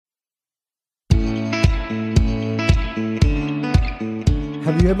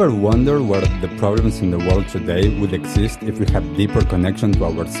Have you ever wondered where the problems in the world today would exist if we had deeper connection to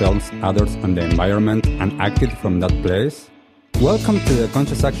ourselves, others, and the environment and acted from that place? Welcome to the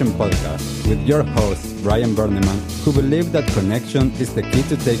Conscious Action Podcast with your host, Brian Berneman, who believes that connection is the key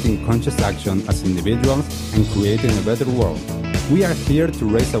to taking conscious action as individuals and creating a better world. We are here to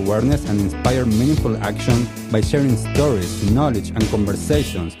raise awareness and inspire meaningful action by sharing stories, knowledge, and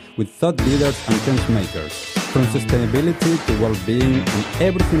conversations with thought leaders and change makers. From sustainability to well-being and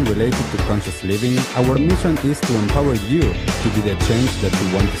everything related to conscious living, our mission is to empower you to be the change that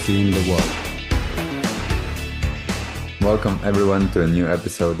you want to see in the world. Welcome everyone to a new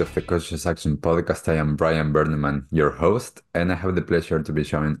episode of the Conscious Action Podcast. I am Brian Berneman, your host, and I have the pleasure to be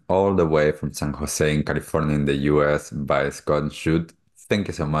joined all the way from San Jose in California in the US by Scott Shute. Thank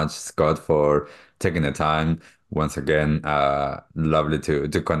you so much, Scott, for taking the time. Once again, lovely to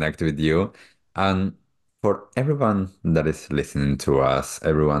connect with you. And for everyone that is listening to us,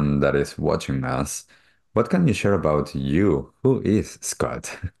 everyone that is watching us, what can you share about you? Who is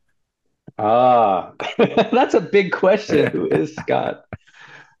Scott? Ah, that's a big question. Who is Scott?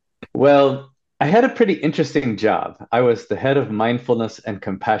 Well, I had a pretty interesting job. I was the head of mindfulness and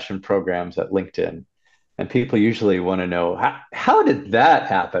compassion programs at LinkedIn. And people usually want to know, how did that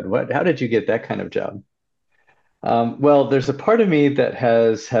happen? How did you get that kind of job? Well, there's a part of me that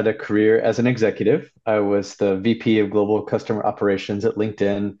has had a career as an executive. I was the VP of Global Customer Operations at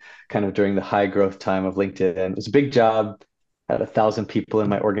LinkedIn, kind of during the high growth time of LinkedIn. It was a big job, had 1,000 people in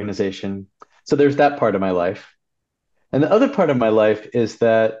my organization. So there's that part of my life. And the other part of my life is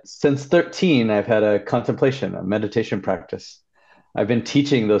that since 13, I've had a contemplation, a meditation practice. I've been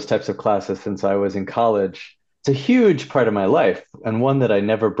teaching those types of classes since I was in college. It's a huge part of my life and one that I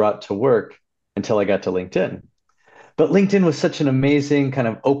never brought to work until I got to LinkedIn. But LinkedIn was such an amazing kind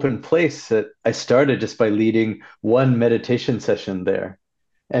of open place that I started just by leading one meditation session there.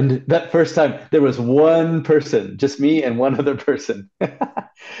 And that first time, there was one person, just me and one other person.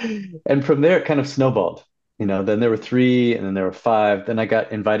 And from there, it kind of snowballed. Then there were three, and then there were five. Then I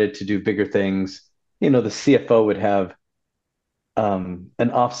got invited to do bigger things. The CFO would have an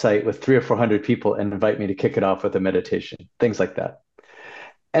offsite with 300 or 400 people and invite me to kick it off with a meditation, things like that.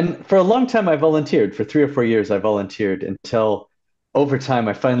 And for a long time, I volunteered. For 3 or 4 years, I volunteered until over time,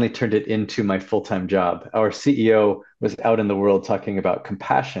 I finally turned it into my full-time job. Our CEO was out in the world talking about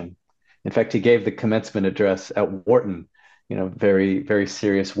compassion. In fact, he gave the commencement address at Wharton, very, very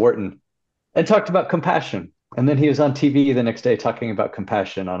serious Wharton, and talked about compassion. And then he was on TV the next day talking about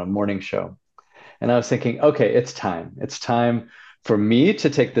compassion on a morning show. And I was thinking, okay, it's time. It's time for me to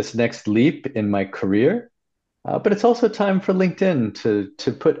take this next leap in my career. But it's also time for LinkedIn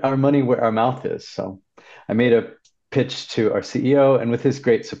to put our money where our mouth is. So I made a pitch to our CEO, and with his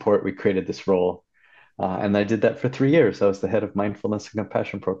great support, we created this role. And I did that for 3 years. I was the head of mindfulness and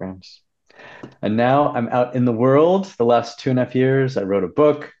compassion programs. And now I'm out in the world. The last 2.5 years, I wrote a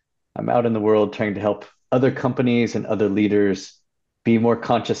book. I'm out in the world trying to help other companies and other leaders be more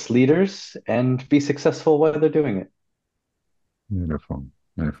conscious leaders and be successful while they're doing it. Beautiful,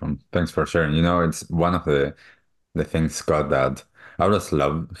 beautiful. Thanks for sharing. It's one of the things, Scott, that I always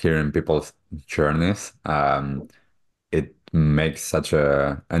love hearing people's journeys. It makes such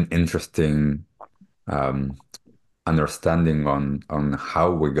an interesting um, understanding on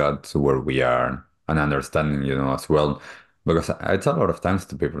how we got to where we are, and understanding, as well. Because I tell a lot of times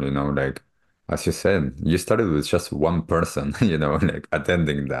to people, like, as you said, you started with just one person, like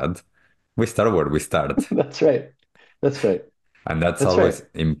attending that. We start where we start. That's right. That's right. And that's That's right. always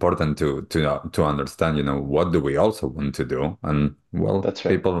important to understand, what do we also want to do? And well, That's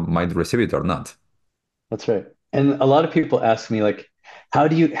right. people might receive it or not. That's right. And a lot of people ask me like, how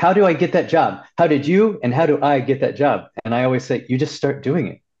do I get that job? How did you and how do I get that job? And I always say, you just start doing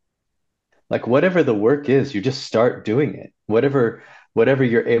it. Like whatever the work is, you just start doing it. Whatever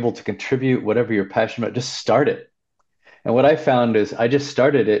you're able to contribute, whatever you're passionate about, just start it. And what I found is I just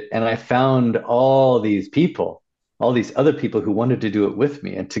started it and I found all these people, all these other people who wanted to do it with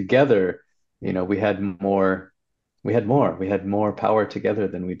me. And together, we had more power together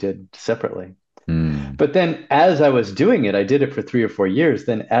than we did separately. Mm, But then as I was doing it, I did it for 3 or 4 years.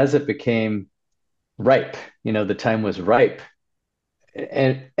 Then as it became ripe, the time was ripe.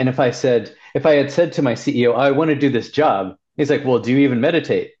 And if I had said to my CEO, I want to do this job, he's like, well, do you even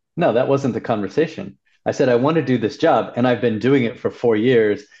meditate? No, that wasn't the conversation. I said, I want to do this job. And I've been doing it for 4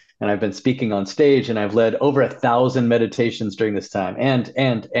 years. And I've been speaking on stage and I've led over 1,000 meditations during this time. And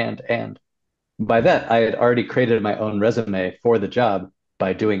by that, I had already created my own resume for the job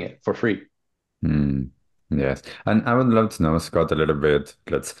by doing it for free. mm. Yes. And I would love to know, Scott, a little bit.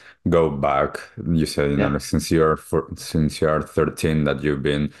 Let's go back. You said, Yeah. like, since you are 13 that you've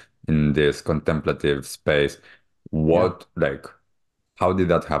been in this contemplative space. Yeah. What, like, how did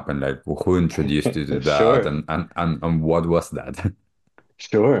that happen? Like, who introduced you to that, Sure. and what was that?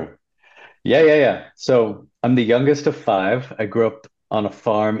 Sure. Yeah, yeah, yeah. So I'm the youngest of five. I grew up on a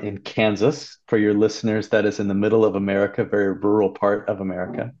farm in Kansas. For your listeners, that is in the middle of America, very rural part of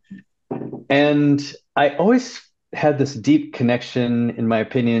America. And I always had this deep connection, in my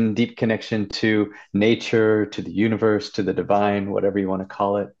opinion, deep connection to nature, to the universe, to the divine, whatever you want to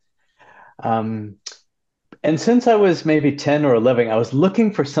call it. Um, and since I was maybe 10 or 11, I was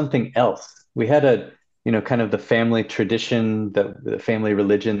looking for something else. We had kind of the family tradition, the family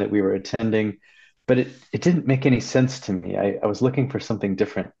religion that we were attending, but it didn't make any sense to me. I was looking for something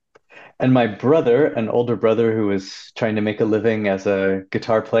different. And my brother, an older brother who was trying to make a living as a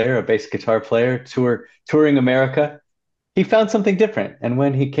guitar player, a bass guitar player, touring America, he found something different. And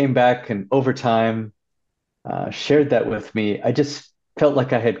when he came back and over time shared that with me, I just felt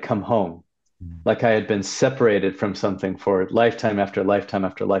like I had come home, like I had been separated from something for lifetime after lifetime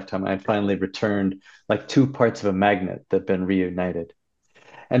after lifetime. I had finally returned like two parts of a magnet that had been reunited.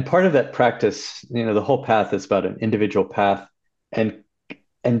 And part of that practice, the whole path is about an individual path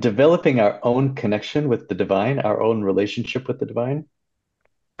and developing our own connection with the divine, our own relationship with the divine.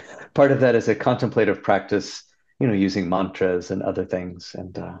 Part of that is a contemplative practice, using mantras and other things.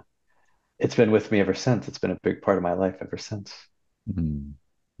 And it's been with me ever since. It's been a big part of my life ever since. Mm,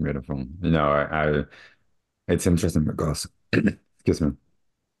 beautiful. It's interesting because, excuse me,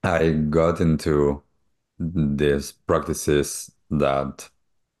 I got into these practices that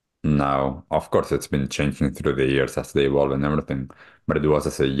now, of course, it's been changing through the years as they evolve and everything, but it was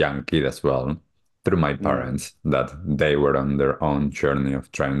as a young kid as well, through my Mm, parents, that they were on their own journey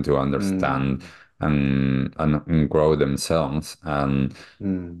of trying to understand mm, and grow themselves. And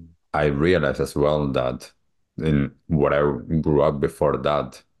mm, I realized as well that in what I grew up before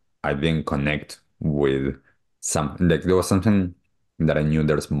that, I didn't connect with something like there was something that I knew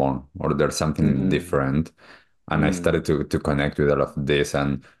there's more or there's something mm, different. And I started mm, to connect with all of this,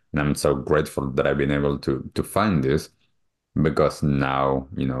 and I'm so grateful that I've been able to find this because now,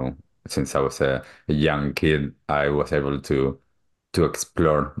 since I was a young kid, I was able to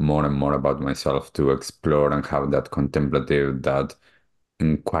explore more and more about myself, to explore and have that contemplative, that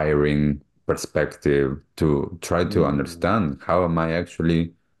inquiring perspective, to try to mm, understand how am I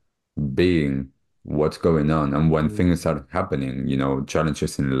actually being, what's going on, and when things mm, are happening,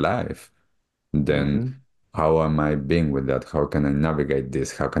 challenges in life, then mhm. how am I being with that? How can I navigate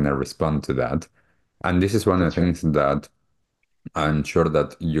this? How can I respond to that? And this is one of That's the right. things that I'm sure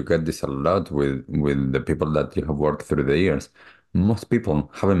that you get this a lot with the people that you have worked through the years. Most people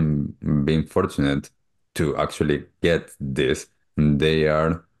haven't been fortunate to actually get this. They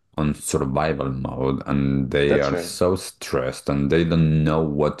are on survival mode and they That's are right. so stressed and they don't know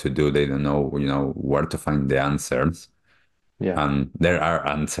what to do. They don't know, where to find the answers. Yeah, And there are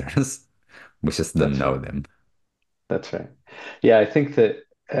answers. We just don't that's know right. them. That's right. Yeah, I think that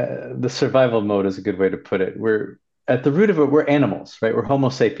the survival mode is a good way to put it. We're at the root of it, we're animals, right? We're Homo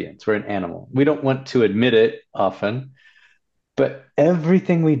sapiens. We're an animal. We don't want to admit it often, but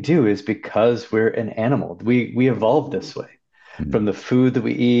everything we do is because we're an animal. We evolved this way. From Mm, the food that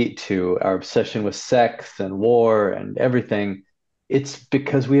we eat to our obsession with sex and war and everything, it's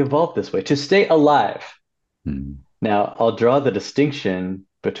because we evolved this way to stay alive. mm, Now, I'll draw the distinction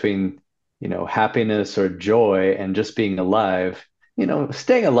between, happiness or joy and just being alive.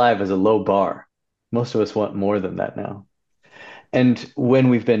 Staying alive is a low bar. Most of us want more than that now. And when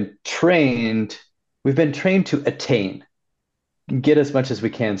we've been trained to attain, get as much as we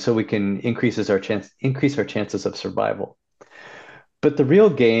can so we can increase our chances of survival. But the real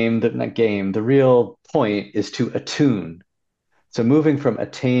game, not game, the real point is to attune. So moving from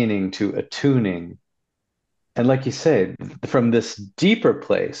attaining to attuning. And like you said, from this deeper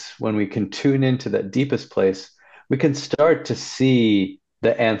place, when we can tune into that deepest place, we can start to see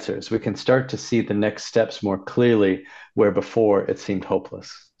the answers. We can start to see the next steps more clearly, where before it seemed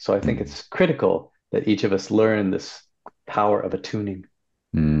hopeless. So I think mm. it's critical that each of us learn this power of attuning.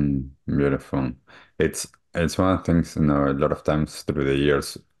 Beautiful. It's one of the things, a lot of times through the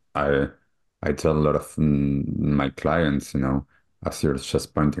years, I I tell a lot of my clients, as you're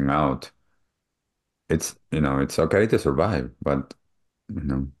just pointing out, it's okay to survive, but you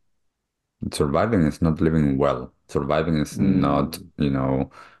know, surviving is not living well. Surviving is not, Mm,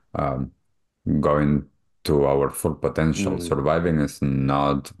 um, going to our full potential. mm, Surviving is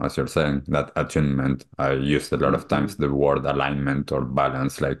not, as you're saying, that attunement. I used a lot of times mhm, the word alignment or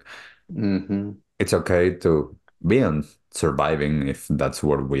balance, like mhm. it's okay to be on surviving if that's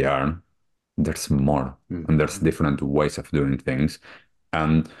where we are. There's more, and there's Mhm. different ways of doing things.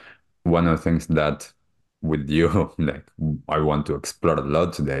 And one of the things that with you, like I want to explore a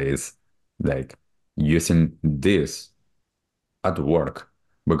lot today is like using this at work.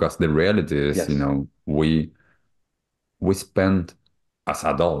 Because the reality is, Yes. we spend as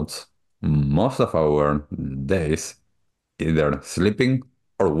adults most of our days either sleeping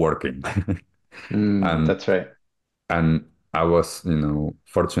or working. And That's right. and I was,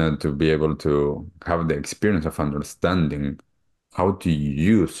 fortunate to be able to have the experience of understanding how to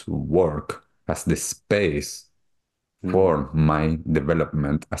use work as the space Mm, for my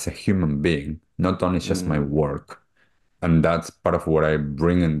development as a human being, not only just my mm, work. And that's part of what I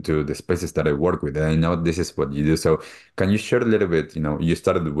bring into the spaces that I work with. And I know this is what you do. So can you share a little bit, you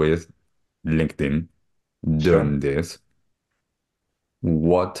started with LinkedIn sure. doing this,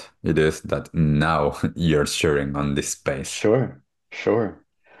 what it is that now you're sharing on this space? Sure. Sure.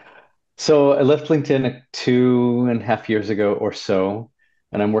 So I left LinkedIn 2.5 years ago or so,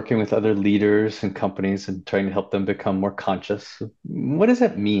 and I'm working with other leaders and companies and trying to help them become more conscious. What does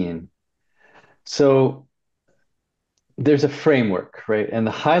that mean? So there's a framework, right? And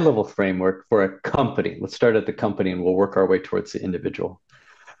the high level framework for a company, let's start at the company and we'll work our way towards the individual.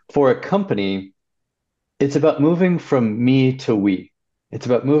 For a company, it's about moving from me to we. It's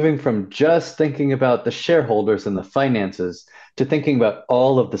about moving from just thinking about the shareholders and the finances to thinking about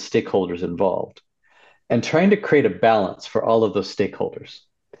all of the stakeholders involved and trying to create a balance for all of those stakeholders.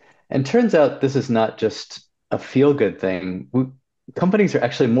 And turns out this is not just a feel good thing. Companies are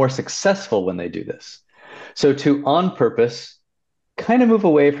actually more successful when they do this. So, to on purpose, kind of move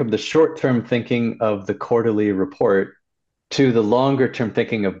away from the short term thinking of the quarterly report to the longer term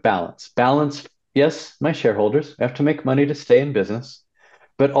thinking of balance. Balance, yes, my shareholders have to make money to stay in business,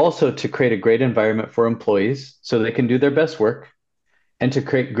 but also to create a great environment for employees so they can do their best work and to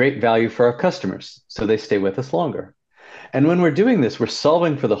create great value for our customers so they stay with us longer. And when we're doing this, we're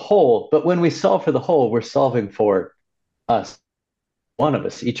solving for the whole, but when we solve for the whole, we're solving for us, one of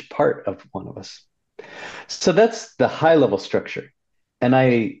us, each part of one of us. So that's the high level structure. And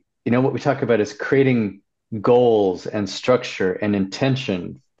what we talk about is creating goals and structure and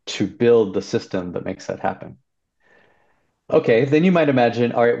intention to build the system that makes that happen. Okay, then you might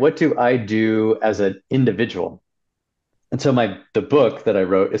imagine, all right, what do I do as an individual? And so the book that I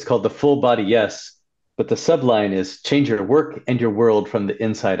wrote is called The Full Body Yes, but the subline is change your work and your world from the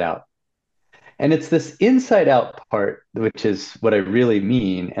inside out. And it's this inside out part, which is what I really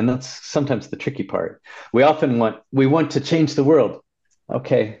mean. And that's sometimes the tricky part. We want to change the world.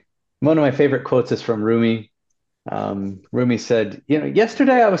 Okay. One of my favorite quotes is from Rumi. Rumi said,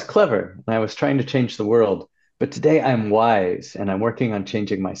 yesterday I was clever and I was trying to change the world, but today I'm wise and I'm working on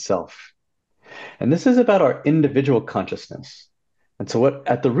changing myself. And this is about our individual consciousness. And so, what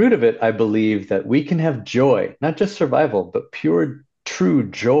at the root of it, I believe that we can have joy, not just survival, but pure, true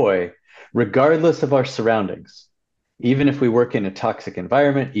joy, regardless of our surroundings. Even if we work in a toxic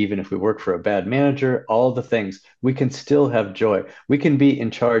environment, even if we work for a bad manager, all the things, we can still have joy. We can be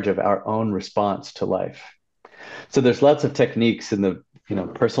in charge of our own response to life. So there's lots of techniques in the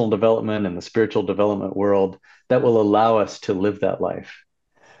personal development and the spiritual development world that will allow us to live that life.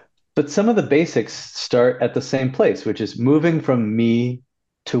 But some of the basics start at the same place, which is moving from me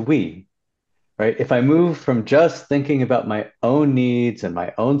to we, right? If I move from just thinking about my own needs and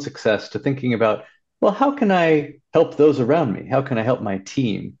my own success to thinking about, well, how can I help those around me? How can I help my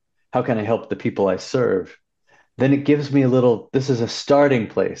team? How can I help the people I serve? Then it gives me this is a starting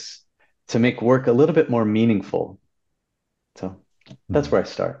place to make work a little bit more meaningful. So that's Mm, where I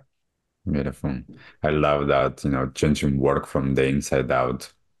start. beautiful. I love that, changing work from the inside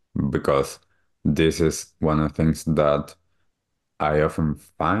out, because this is one of the things that I often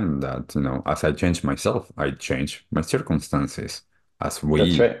find that, as I change myself, I change my circumstances. As That's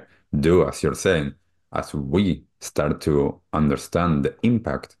we right. do, as you're saying, as we start to understand the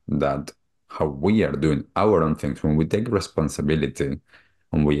impact that how we are doing our own things, when we take responsibility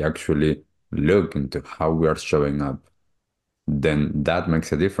and we actually look into how we are showing up, then that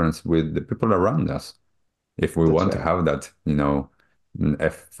makes a difference with the people around us. If we That's want to right. have that,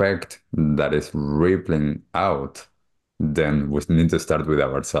 effect that is rippling out, then we need to start with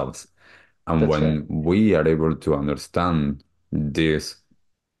ourselves. And That's right. when we are able to understand this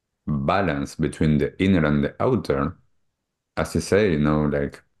balance between the inner and the outer, as you say,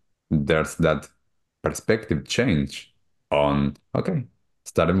 like there's that perspective change on, okay,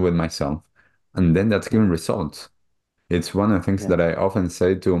 starting with myself, and then that's Yeah. giving results. It's one of the things Yeah. that I often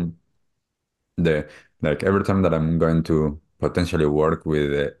say to the like every time that I'm going to potentially work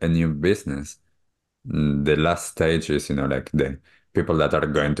with a new business, the last stage is, like the people that are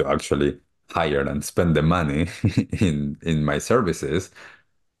going to actually hire and spend the money in my services.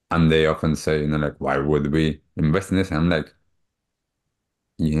 And they often say, like, why would we invest in this? And I'm like,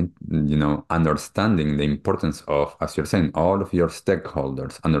 understanding the importance of, as you're saying, all of your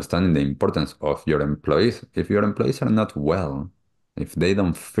stakeholders, understanding the importance of your employees. If your employees are not well, if they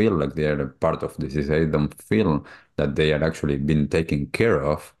don't feel like they are a part of this, if they don't feel that they are actually being taken care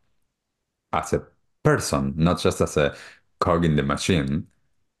of as a person, not just as a cog in the machine,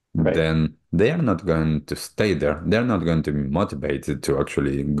 Right. then they are not going to stay there. They're not going to be motivated to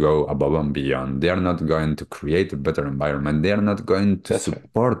actually go above and beyond. They are not going to create a better environment. They are not going to That's right.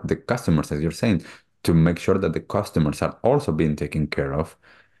 support the customers, as you're saying, to make sure that the customers are also being taken care of.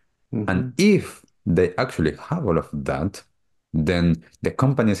 And Hmm. if they actually have all of that, then the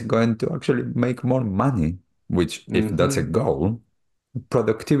company is going to actually make more money, which, if that's a Hmm. goal,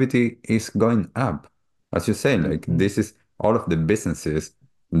 productivity is going up. As you say, like Hmm. this is all of the businesses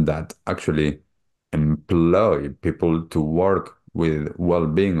that actually employ people to work with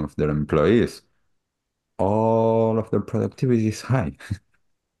well-being of their employees. All of their productivity is high.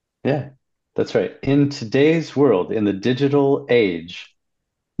 Yeah, that's right. In today's world, in the digital age,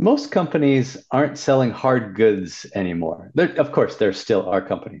 most companies aren't selling hard goods anymore. Of course, there still are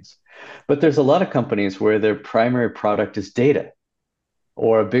companies, but there's a lot of companies where their primary product is data,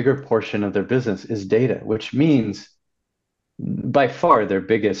 or a bigger portion of their business is data, which means by far their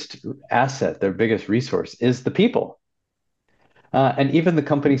biggest asset, their biggest resource is the people. And even the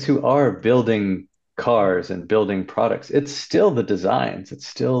companies who are building cars and building products, it's still the designs, it's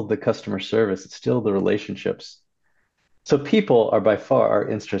still the customer service, it's still the relationships. So people are by far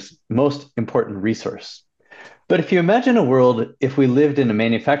our most important resource. But if you imagine a world, if we lived in a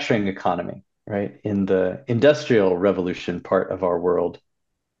manufacturing economy, right, in the industrial revolution part of our world,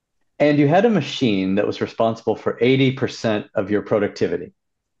 and you had a machine that was responsible for 80% of your productivity,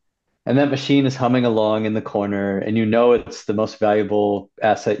 and that machine is humming along in the corner, and you know it's the most valuable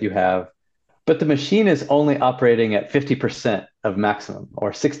asset you have, but the machine is only operating at 50% of maximum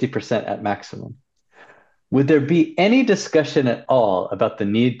or 60% at maximum. Would there be any discussion at all about the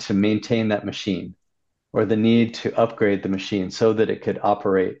need to maintain that machine or the need to upgrade the machine so that it could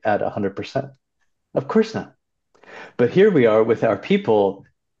operate at 100%? Of course not. But here we are with our people,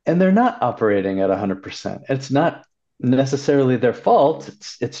 and they're not operating at 100%. It's not necessarily their fault.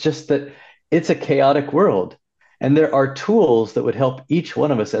 It's just that it's a chaotic world. And there are tools that would help each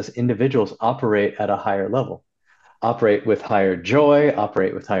one of us as individuals operate at a higher level, operate with higher joy,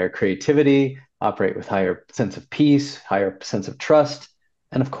 operate with higher creativity, operate with higher sense of peace, higher sense of trust.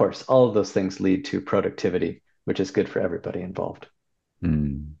 And of course, all of those things lead to productivity, which is good for everybody involved.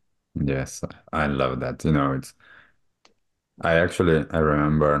 Mm, yes, I love that. I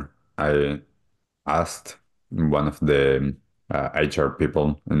remember I asked one of the HR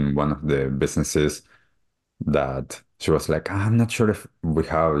people in one of the businesses that she was like, I'm not sure if we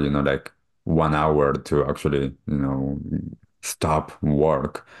have, like 1 hour to actually, stop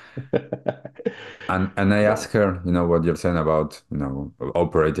work. And I Yeah. asked her, what you're saying about,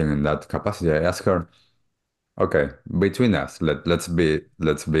 operating in that capacity. I asked her, okay, between us, let's be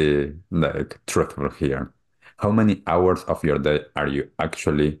like truthful here. How many hours of your day are you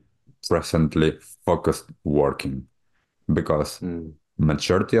actually presently focused working? Because Mm,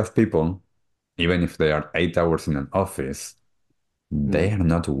 majority of people, even if they are 8 hours in an office, they mm, are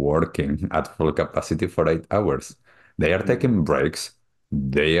not working at full capacity for 8 hours. They are taking mhm, breaks.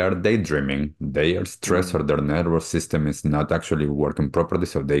 They are daydreaming. They are stressed or mm, their nervous system is not actually working properly,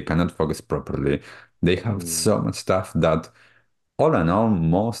 so they cannot focus properly. They have mm. so much stuff that, all in all,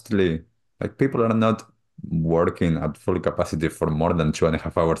 mostly, like people are not working at full capacity for more than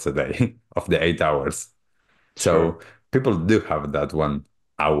 2.5 hours a day of the 8 hours. So Sure, people do have that 1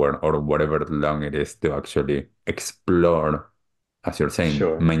 hour or whatever long it is to actually explore, as you're saying,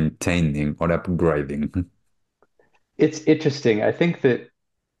 sure. maintaining or upgrading. It's interesting. I think that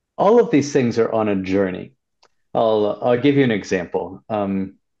all of these things are on a journey. I'll give you an example.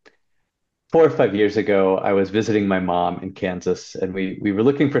 4 or 5 years ago, I was visiting my mom in Kansas, and we were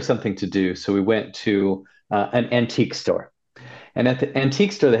looking for something to do. So we went to an antique store. And at the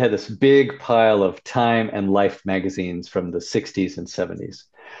antique store, they had this big pile of Time and Life magazines from the 60s and 70s.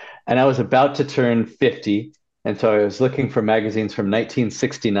 And I was about to turn 50. And so I was looking for magazines from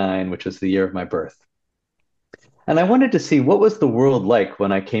 1969, which was the year of my birth. And I wanted to see what was the world like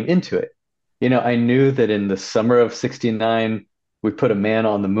when I came into it. I knew that in the summer of 69, we put a man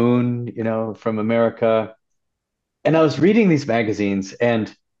on the moon, from America. And I was reading these magazines,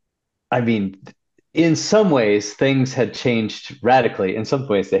 and I mean, in some ways, things had changed radically. In some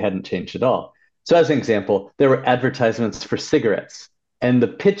ways, they hadn't changed at all. So, as an example, there were advertisements for cigarettes, and the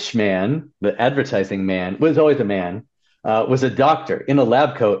pitch man, the advertising man, was always a man, was a doctor in a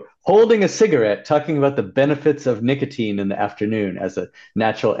lab coat holding a cigarette, talking about the benefits of nicotine in the afternoon as a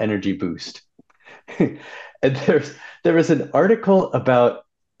natural energy boost. And there was an article about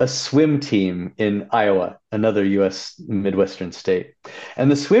a swim team in Iowa, another U.S. Midwestern state,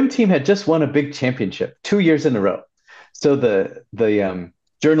 and the swim team had just won a big championship 2 years in a row. So the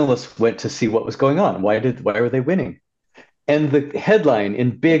journalists went to see what was going on. Why were they winning? And the headline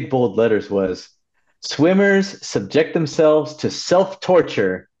in big bold letters was "Swimmers subject themselves to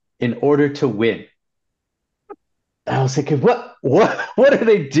self-torture in order to win." I was thinking, what are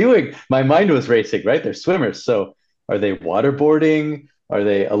they doing? My mind was racing, right? They're swimmers. So are they waterboarding? Are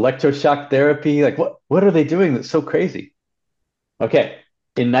they electroshock therapy? Like what are they doing that's so crazy? Okay.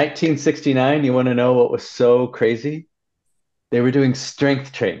 In 1969, you want to know what was so crazy? They were doing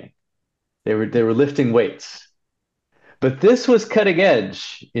strength training. They were lifting weights. But this was cutting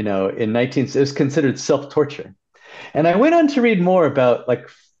edge, in 19 it was considered self-torture. And I went on to read more about like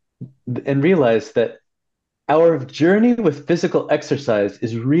and realized that our journey with physical exercise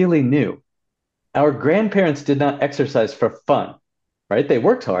is really new. Our grandparents did not exercise for fun, right? They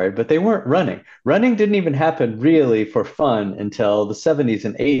worked hard, but they weren't running. Running didn't even happen really for fun until the 70s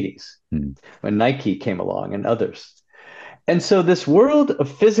and 80s Mm. when Nike came along and others. And so this world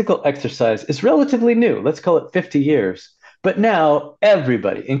of physical exercise is relatively new. Let's call it 50 years. But now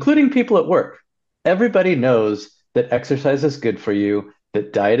everybody, including people at work, everybody knows that exercise is good for you,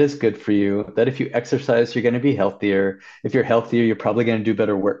 that diet is good for you, that if you exercise, you're going to be healthier. If you're healthier, you're probably going to do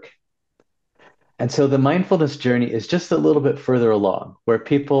better work. And so the mindfulness journey is just a little bit further along, where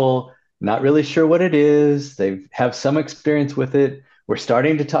people not really sure what it is, they have some experience with it. We're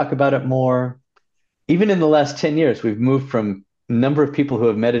starting to talk about it more. Even in the last 10 years, we've moved from number of people who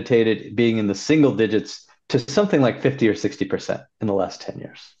have meditated being in the single digits to something like 50 or 60% in the last 10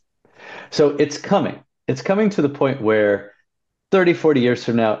 years. So it's coming. It's coming to the point where 30, 40 years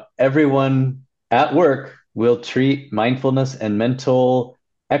from now, everyone at work will treat mindfulness and mental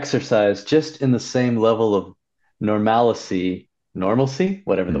exercise just in the same level of normalcy,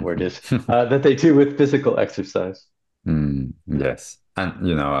 whatever the word is, Mhm. that they do with physical exercise. Yes. And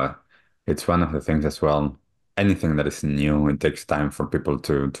it's one of the things as well. Anything that is new, it takes time for people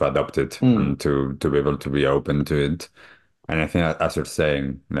to adopt it Mm, and to be able to be open to it. And I think as you're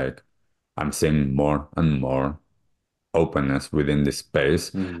saying, like I'm seeing more and more openness within this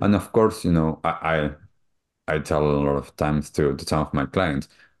space. mm, And of course, I tell a lot of times to some of my clients,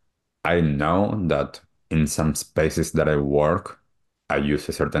 I know that in some spaces that I work, I use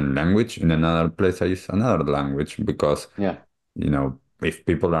a certain language. In another place, I use another language because yeah, if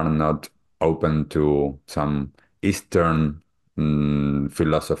people are not open to some Eastern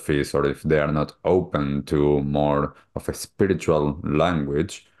philosophies, or if they are not open to more of a spiritual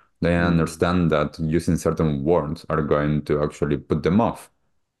language, they mm, understand that using certain words are going to actually put them off.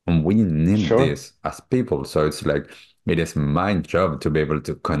 And we need sure. this as people. So it's like, it is my job to be able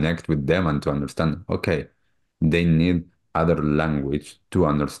to connect with them and to understand, okay, they need other language to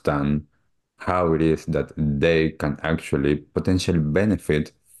understand how it is that they can actually potentially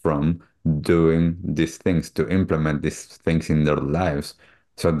benefit from doing these things, to implement these things in their lives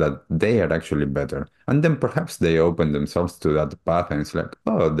so that they are actually better. And then perhaps they open themselves to that path and it's like,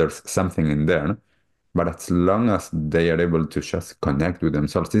 oh, there's something in there. But as long as they are able to just connect with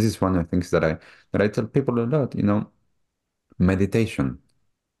themselves, this is one of the things that I tell people a lot, meditation.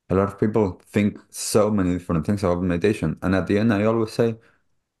 A lot of people think so many different things about meditation. And at the end, I always say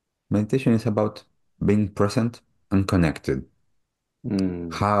meditation is about being present and connected.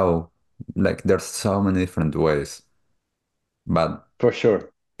 Mm, How, like, there's so many different ways, but for sure.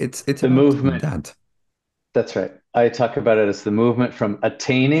 it's The about movement, that. that's right. I talk about it as the movement from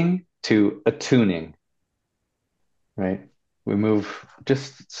attaining to attuning, right? We move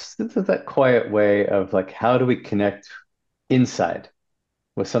just to that quiet way of like, how do we connect inside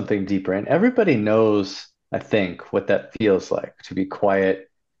with something deeper? And everybody knows, I think, what that feels like to be quiet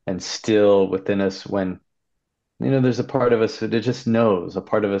and still within us when, there's a part of us that it just knows, a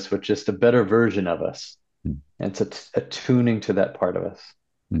part of us with just a better version of us. And it's attuning to that part of us.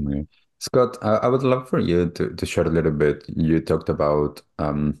 Mhm. Scott, I would love for you to share a little bit. You talked about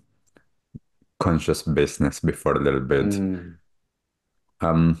conscious business before a little bit. Mm,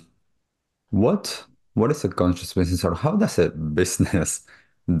 Um, What what is a conscious business, or how does a business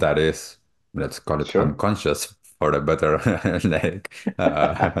that is, let's call it sure. unconscious for a better like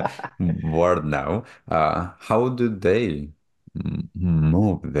word now, how do they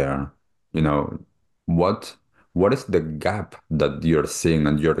move there? You know, what what is the gap that you're seeing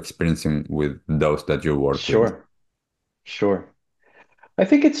and you're experiencing with those that you work with? Sure, sure. I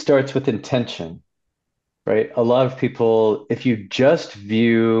think it starts with intention, right? A lot of people, if you just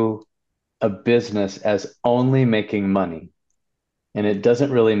view a business as only making money, and it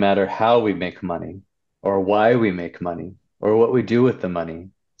doesn't really matter how we make money or why we make money or what we do with the money,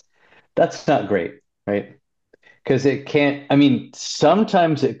 that's not great, right? Because it can't, I mean,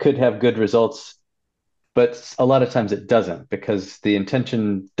 sometimes it could have good results, but a lot of times it doesn't because the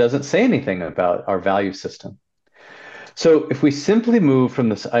intention doesn't say anything about our value system. So if we simply move from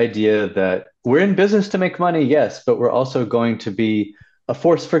this idea that we're in business to make money, yes, but we're also going to be a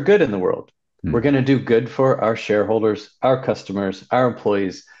force for good in the world. We're Mm, going to do good for our shareholders, our customers, our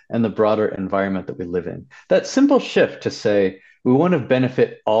employees, and the broader environment that we live in. That simple shift to say we want to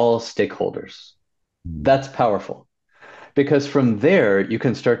benefit all stakeholders, mm, that's powerful because from there you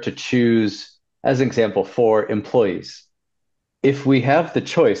can start to choose, as an example, for employees if we have the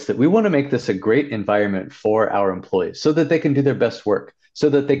choice that we want to make this a great environment for our employees so that they can do their best work, so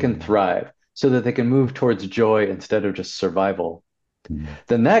that they can mm, thrive, so that they can move towards joy instead of just survival, mm,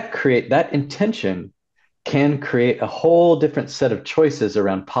 then that intention can create a whole different set of choices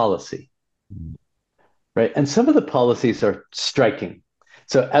around policy, mm, right? And some of the policies are striking.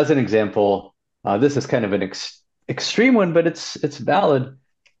 So as an example, this is kind of an extreme one, but it's valid.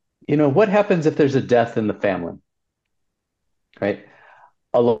 You know, what happens if there's a death in the family, right?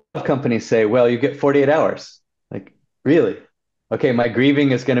 A lot of companies say, well, you get 48 hours. Like, really? Okay, my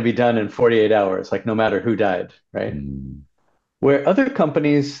grieving is going to be done in 48 hours, like no matter who died, right? mm, Where other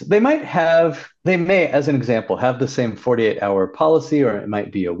companies, they may, as an example, have the same 48-hour policy, or it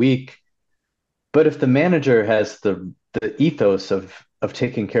might be a week. But if the manager has the ethos of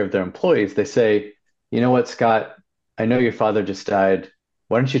taking care of their employees, they say, you know what, Scott, I know your father just died.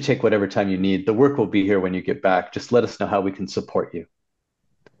 Why don't you take whatever time you need? The work will be here when you get back. Just let us know how we can support you.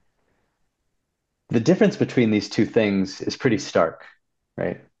 The difference between these two things is pretty stark,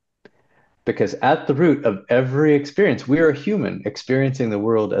 right? Because at the root of every experience, we are a human experiencing the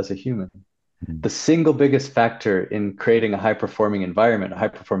world as a human. mm, The single biggest factor in creating a high performing environment, a high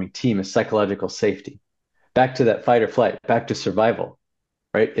performing team is psychological safety. Back to that fight or flight, back to survival,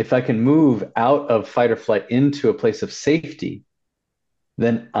 right? If I can move out of fight or flight into a place of safety,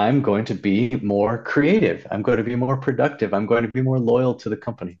 then I'm going to be more creative. I'm going to be more productive. I'm going to be more loyal to the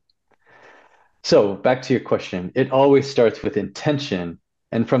company. So back to your question, it always starts with intention.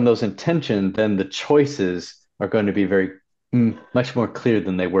 And from those intention, then the choices are going to be much more clear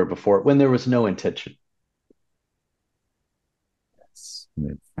than they were before when there was no intention. yes.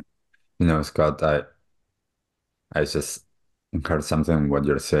 You know, Scott, I just heard something what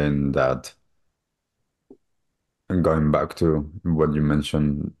you're saying that going back to what you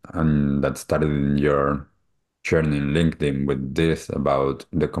mentioned and that started in your journey in LinkedIn with this about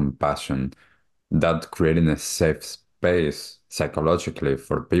the compassion, that creating a safe space psychologically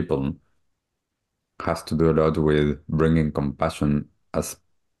for people has to do a lot with bringing compassion as,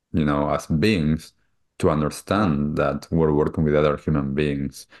 you know, as beings to Yeah, understand that we're working with other human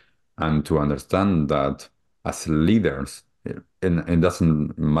beings and to understand that as leaders, it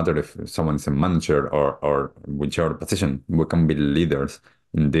doesn't matter if someone is a manager or whichever position, we can be leaders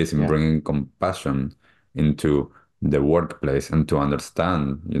in this, in yeah, bringing compassion into the workplace and to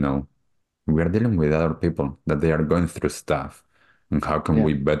understand, you know, we are dealing with other people that they are going through stuff and how can yeah.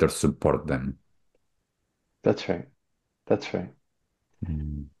 we better support them? That's right. That's right.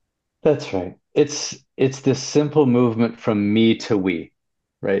 Mm, That's right. It's this simple movement from me to we,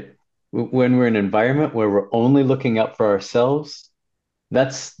 right? When we're in an environment where we're only looking out for ourselves,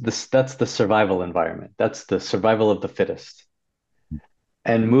 that's the survival environment. That's the survival of the fittest.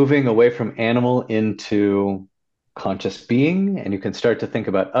 And moving away from animal into conscious being, and you can start to think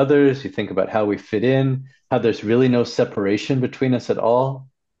about others, you think about how we fit in, how there's really no separation between us at all,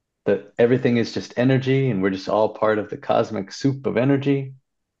 that everything is just energy and we're just all part of the cosmic soup of energy.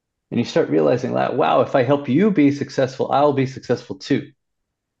 And you start realizing that, wow, if I help you be successful, I'll be successful too.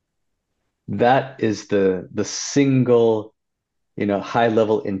 That is the single, high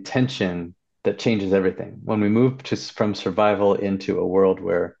level intention that changes everything. When we move from survival into a world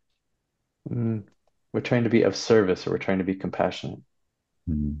where mm, we're trying to be of service or we're trying to be compassionate.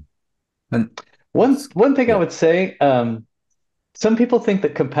 mm. And One thing I yeah. would say, some people think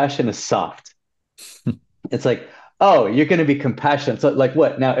that compassion is soft. It's like, oh, you're going to be compassionate. So like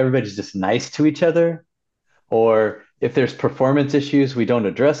what? Now everybody's just nice to each other, or if there's performance issues, we don't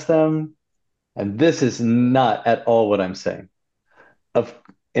address them. And this is not at all what I'm saying. Of,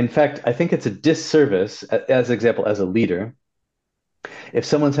 in fact, I think it's a disservice, as an example, as a leader, If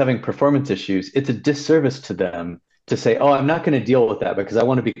someone's having performance issues, it's a disservice to them to say, oh, I'm not going to deal with that because I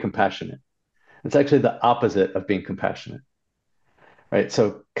want to be compassionate. It's actually the opposite of being compassionate, right?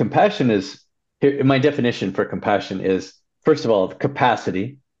 So compassion is here, my definition for compassion is, first of all,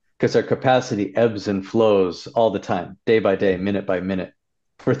 capacity, because our capacity ebbs and flows all the time, day by day, minute by minute,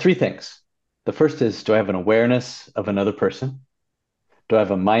 for three things. The first is, do I have an awareness of another person? Do I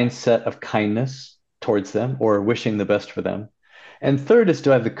have a mindset of kindness towards them or wishing the best for them? And third is,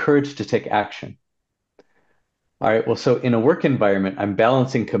 do I have the courage to take action? All right, well, so in a work environment, I'm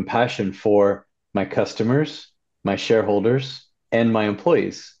balancing compassion for my customers, my shareholders, and my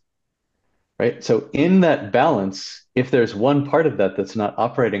employees, right? So in that balance, if there's one part of that that's not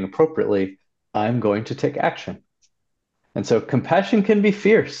operating appropriately, I'm going to take action. And so compassion can be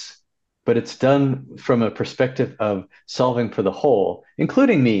fierce, but it's done from a perspective of solving for the whole,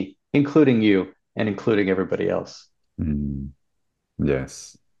 including me, including you, and including everybody else. Mm.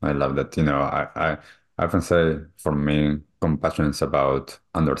 Yes, I love that. I often say for me, compassion is about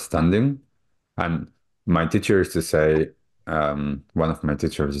understanding. And my teacher used to say, one of my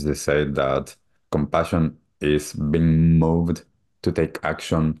teachers used to say that compassion is being moved to take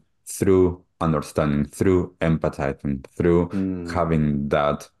action through understanding, through empathizing, through Mm, having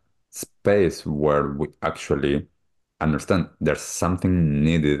that space where we actually understand there's something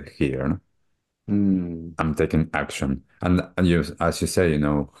needed here. mm, I'm taking action. And you, as you say,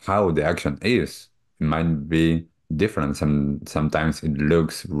 how the action is, it might be different. Sometimes it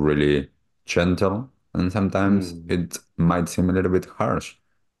looks really gentle, and sometimes mm, it might seem a little bit harsh.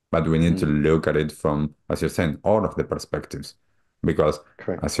 But we need to mm. look at it from, as you're saying, all of the perspectives. Because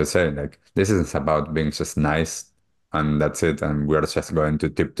Correct. as you say, like this isn't about being just nice and that's it, and we're just going to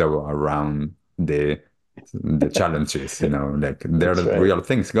tiptoe around the challenges, like there That's are right. real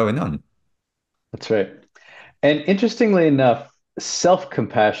things going on. That's right. And interestingly enough,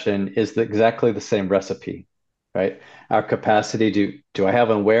 self-compassion is exactly the same recipe, right? Our capacity do I have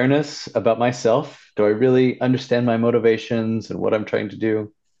awareness about myself? Do I really understand my motivations and what I'm trying to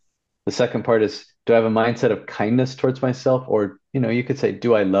do? The second part is, do I have a mindset of kindness towards myself? Or, you could say,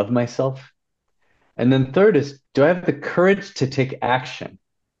 do I love myself? And then third is, do I have the courage to take action?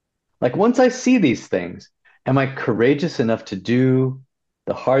 Like once I see these things, am I courageous enough to do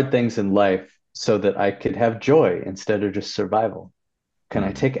the hard things in life so that I could have joy instead of just survival? Can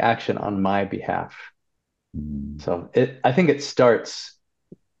I Mm. take action on my behalf? Mm. So I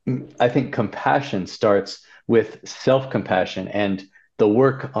think compassion starts with self-compassion and the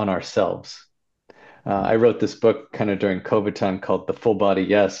work on ourselves. I wrote this book kind of during COVID time called The Full Body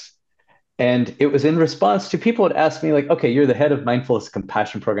Yes. And it was in response to people had asked me, like, okay, you're the head of mindfulness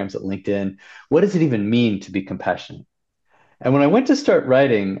compassion programs at LinkedIn. What does it even mean to be compassionate? And when I went to start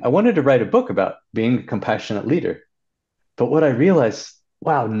writing, I wanted to write a book about being a compassionate leader. But what I realized,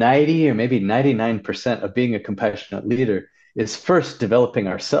 wow, 90 or maybe 99% of being a compassionate leader is first developing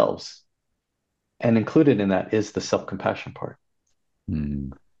ourselves. And included in that is the self-compassion part.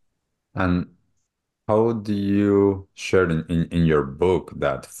 Mm. And how do you share in your book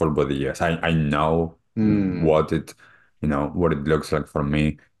that full body yes? I know Mm, what it looks like for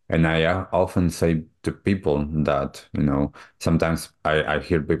me. And I often say to people that, sometimes I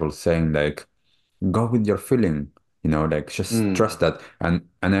hear people saying like, go with your feeling, like just mm, trust that. And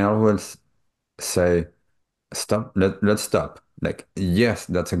I always say, stop, let's stop. Like, yes,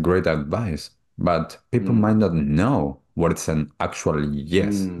 that's a great advice, but people might mm, not know what it's an actual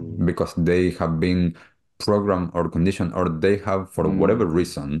yes mm, because they have been programmed or conditioned, or they have, for whatever mm,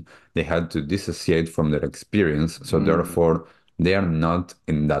 reason, they had to dissociate from their experience. So mm, therefore, they are not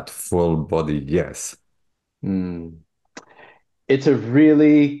in that full body yes. mm. It's a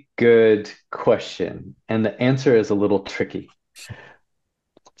really good question, and the answer is a little tricky.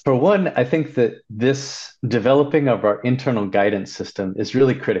 For one, I think that this developing of our internal guidance system is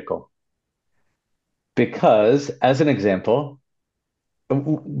really critical because, as an example,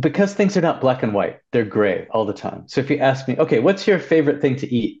 because things are not black and white, they're gray all the time. So if you ask me, okay, what's your favorite thing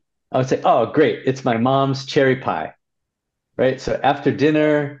to eat? I would say, oh, great, it's my mom's cherry pie, right? So after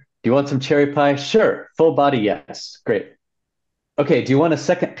dinner, do you want some cherry pie? Sure, full body, yes, great. Okay, do you want a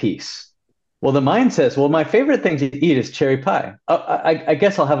second piece? Well, the mind says, well, my favorite thing to eat is cherry pie. Oh, I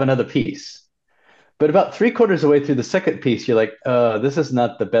guess I'll have another piece. But about three-quarters of the way through the second piece, you're like, this is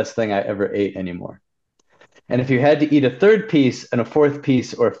not the best thing I ever ate anymore. And if you had to eat a third piece and a fourth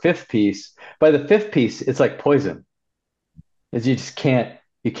piece or a fifth piece, by the fifth piece, it's like poison. Is you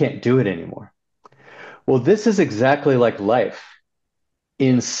can't do it anymore. Well, this is exactly like life.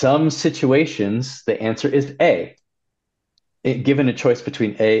 In some situations, the answer is A. given a choice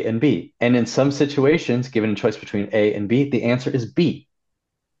between A and B. And in some situations, given a choice between A and B, the answer is B.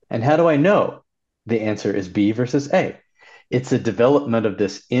 And how do I know the answer is B versus A? It's a development of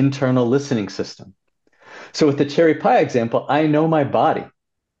this internal listening system. So with the cherry pie example, I know my body.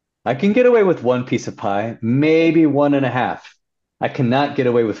 I can get away with one piece of pie, maybe one and a half. I cannot get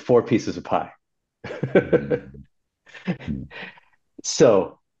away with four pieces of pie. Mm. Mm.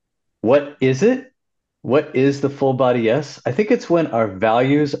 So, what is it? What is the full body yes? I think it's when our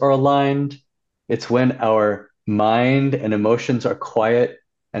values are aligned. It's when our mind and emotions are quiet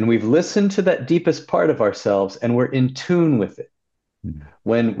and we've listened to that deepest part of ourselves and we're in tune with it. Mm.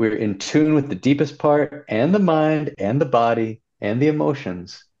 When we're in tune with the deepest part and the mind and the body and the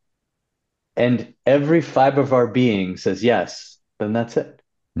emotions, and every fiber of our being says yes, then that's it.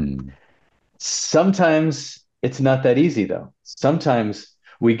 Mm. Sometimes it's not that easy, though. Sometimes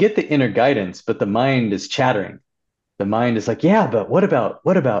we get the inner guidance, but the mind is chattering. The mind is like, yeah, but what about,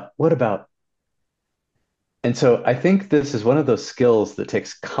 what about, what about? And so I think this is one of those skills that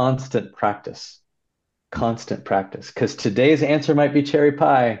takes constant practice, because today's answer might be cherry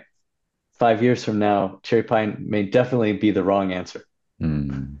pie. 5 years from now, cherry pie may definitely be the wrong answer.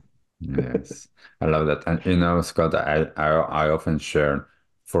 Mm. Yes, I love that. And Scott, I often share,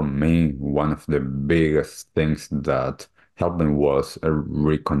 for me, one of the biggest things that helped me was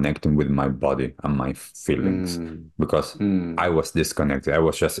reconnecting with my body and my feelings, Mm, because I mm, was disconnected. I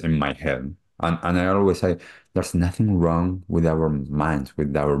was just in my head. And I always say there's nothing wrong with our minds,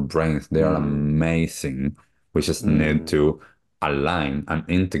 with our brains. They are mm, amazing. We just need mm. to align and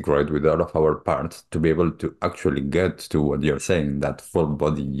integrate with all of our parts to be able to actually get to what you're saying, that full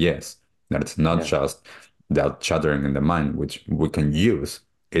body yes. That it's not Yeah, just that chattering in the mind, which we can use.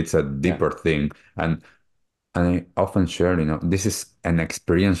 It's a yeah, deeper thing. And I often share, this is an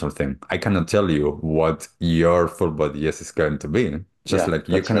experiential thing. I cannot tell you what your full body yes is going to be, just yeah, like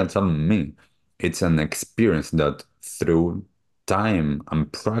you that's cannot right. tell me. It's an experience that through time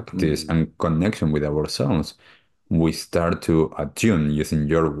and practice Mm, and connection with ourselves, we start to attune, using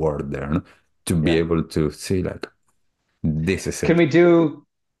your word there, to be yeah. able to see like, this is Can it. we do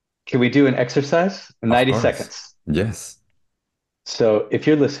can we do an exercise? Of 90 course. seconds. Yes. So if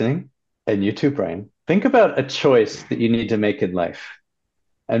you're listening, and you too, Brian, think about a choice that you need to make in life.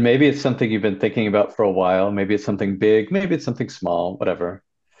 And maybe it's something you've been thinking about for a while. Maybe it's something big, maybe it's something small, whatever.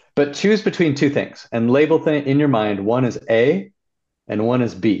 But choose between two things and label thing in your mind. One is A and one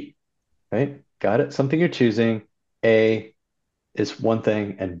is B, right? Got it? Something you're choosing. A is one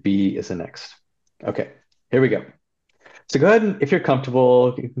thing and B is the next. Okay, here we go. So go ahead and if you're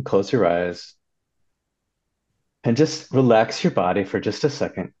comfortable, you can close your eyes and just relax your body for just a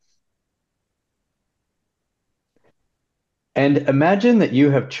second. And imagine that you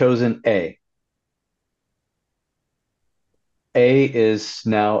have chosen A. A is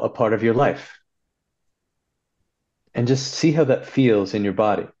now a part of your life. And just see how that feels in your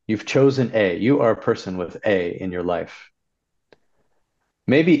body. You've chosen A. You are a person with A in your life.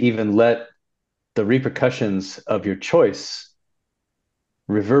 Maybe even let the repercussions of your choice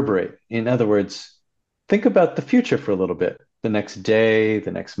reverberate. In other words, think about the future for a little bit. The next day,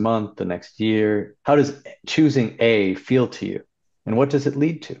 the next month, the next year. How does choosing A feel to you? And what does it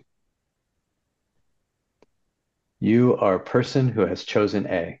lead to? You are a person who has chosen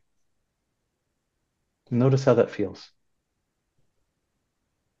A. Notice how that feels.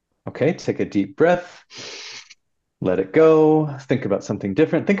 Okay, take a deep breath. Let it go. Think about something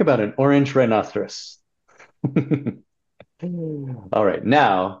different. Think about an orange rhinoceros. All right,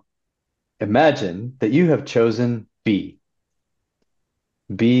 now imagine that you have chosen B.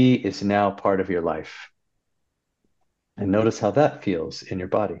 B is now part of your life. And notice how that feels in your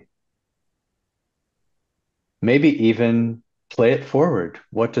body. Maybe even play it forward.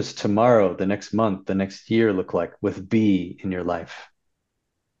 What does tomorrow, the next month, the next year look like with B in your life?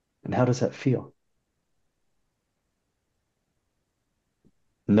 And how does that feel?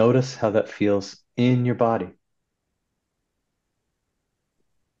 Notice how that feels in your body.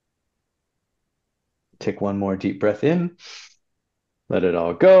 Take one more deep breath in. Let it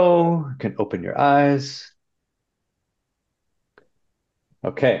all go. You can open your eyes.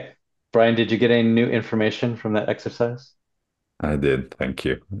 Okay. Brian, did you get any new information from that exercise? I did. Thank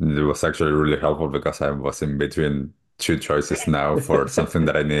you. It was actually really helpful because I was in between two choices now for something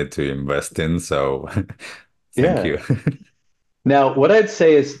that I needed to invest in. So thank you. Yeah. Now, what I'd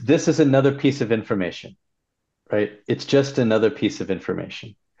say is this is another piece of information, right? It's just another piece of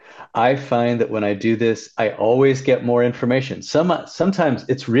information. I find that when I do this, I always get more information. Sometimes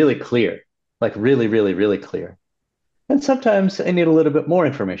it's really clear, like really, really, really clear. And sometimes I need a little bit more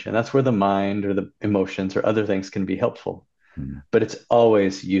information. That's where the mind or the emotions or other things can be helpful. Mm. but it's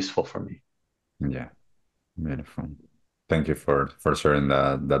always useful for me. Yeah, beautiful. Thank you for sharing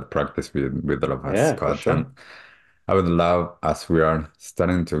that practice with all of us, Yeah, for Scott. And sure. I would love, as we are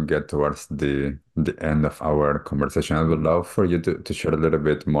starting to get towards the end of our conversation, I would love for you to share a little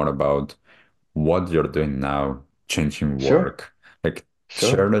bit more about what you're doing now, changing Sure. work. Like share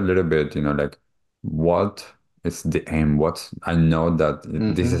Sure. a little bit, like what is the aim? I know that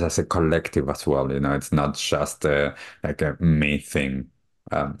this is Hmm. as a collective as well, it's not just like a me thing.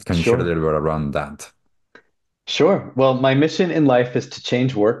 Can you share a Sure. little bit around that? Sure. Well, my mission in life is to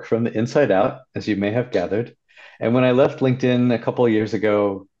change work from the inside out, as you may have gathered. And when I left LinkedIn a couple of years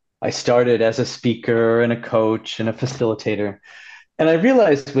ago, I started as a speaker and a coach and a facilitator. And I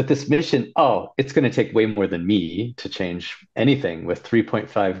realized with this mission, oh, it's going to take way more than me to change anything with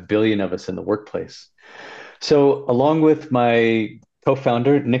 3.5 billion of us in the workplace. So, along with my co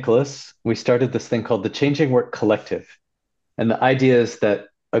founder, Nicholas, we started this thing called the Changing Work Collective. And the idea is that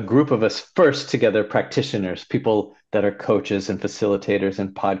a group of us first together, practitioners, people that are coaches and facilitators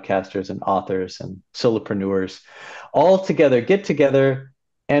and podcasters and authors and solopreneurs, all together get together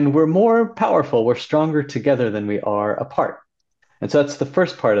and we're more powerful, we're stronger together than we are apart. And so that's the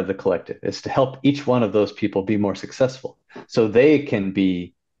first part of the collective is to help each one of those people be more successful so they can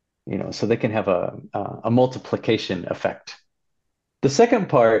be, so they can have a multiplication effect. The second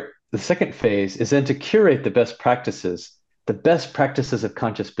part, the second phase is then to curate the best practices of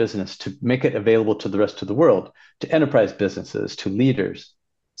conscious business to make it available to the rest of the world, to enterprise businesses, to leaders,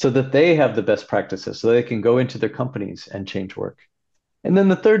 so that they have the best practices, so they can go into their companies and change work. And then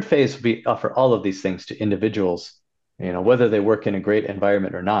the third phase will be offer all of these things to individuals, whether they work in a great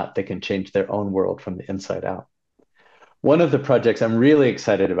environment or not, they can change their own world from the inside out. One of the projects I'm really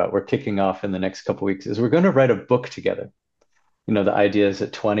excited about, we're kicking off in the next couple of weeks, is we're going to write a book together. The idea is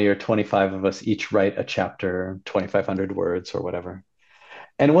that 20 or 25 of us each write a chapter, 2,500 words or whatever.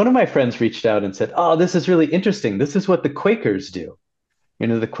 And one of my friends reached out and said, oh, this is really interesting. This is what the Quakers do.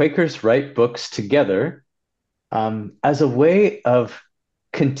 The Quakers write books together as a way of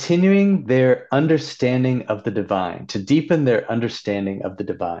continuing their understanding of the divine, to deepen their understanding of the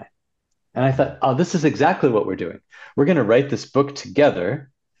divine. And I thought, oh, this is exactly what we're doing. We're going to write this book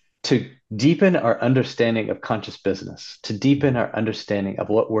together to deepen our understanding of conscious business, to deepen our understanding of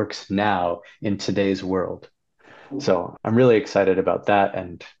what works now in today's world. So I'm really excited about that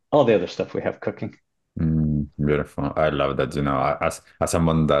and all the other stuff we have cooking. Beautiful. I love that, as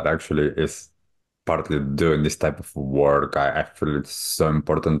someone that actually is partly doing this type of work, I feel it's so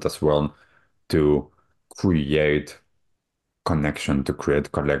important as well to create connection, to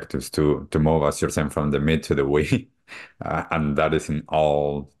create collectives, to move, as you're saying, from the me to the we. And that is in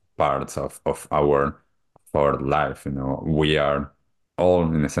all parts of our life. We are all,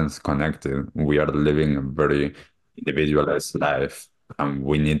 in a sense, connected. We are living a very individualized life, and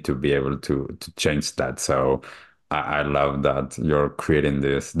we need to be able to change that. So I love that you're creating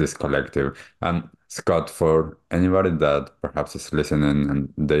this collective. And Scott, for anybody that perhaps is listening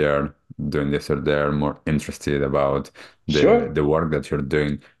and they are doing this or they are more interested about the Sure. the work that you're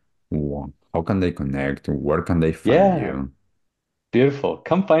doing, how can they connect? Where can they find Yeah. you? Beautiful.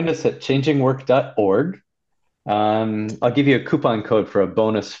 Come find us at changingwork.org. I'll give you a coupon code for a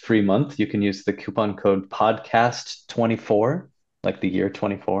bonus free month. You can use the coupon code podcast24, like the year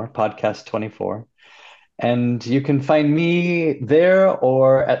 24, podcast24. And you can find me there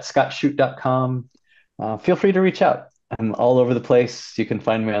or at scottshute.com. Feel free to reach out. I'm all over the place. You can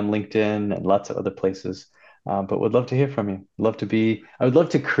find me on LinkedIn and lots of other places. But would love to hear from you. I would love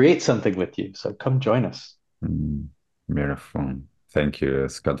to create something with you. So come join us. Mm, Beautiful. Thank you,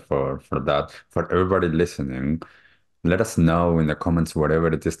 Scott, for that. For everybody listening, let us know in the comments, whatever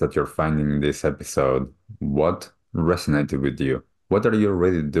it is that you're finding in this episode, what resonated with you. What are you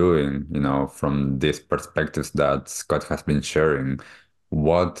really doing, from these perspectives that Scott has been sharing?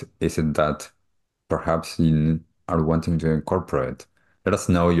 What is it that perhaps you are wanting to incorporate? Let us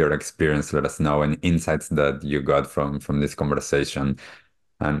know your experience. Let us know any insights that you got from this conversation.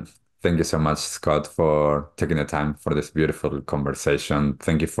 And thank you so much, Scott, for taking the time for this beautiful conversation.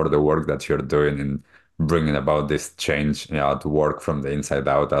 Thank you for the work that you're doing in bringing about this change, to work from the inside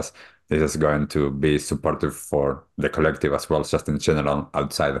out, as this is going to be supportive for the collective as well as just in general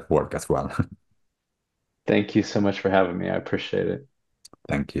outside of work as well. Thank you so much for having me. I appreciate it.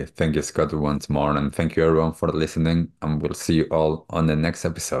 Thank you. Thank you, Scott, once more. And thank you, everyone, for listening. And we'll see you all on the next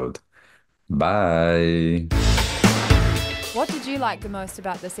episode. Bye. What did you like the most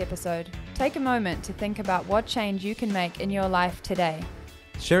about this episode? Take a moment to think about what change you can make in your life today.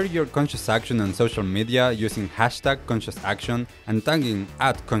 Share your conscious action on social media using #ConsciousAction and tagging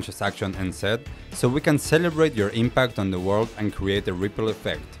 @ConsciousActionNZ so we can celebrate your impact on the world and create a ripple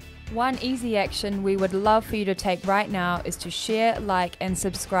effect. One easy action we would love for you to take right now is to share, like, and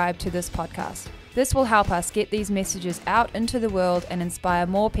subscribe to this podcast. This will help us get these messages out into the world and inspire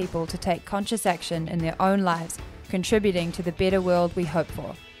more people to take conscious action in their own lives, contributing to the better world we hope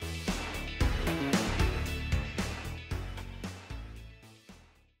for.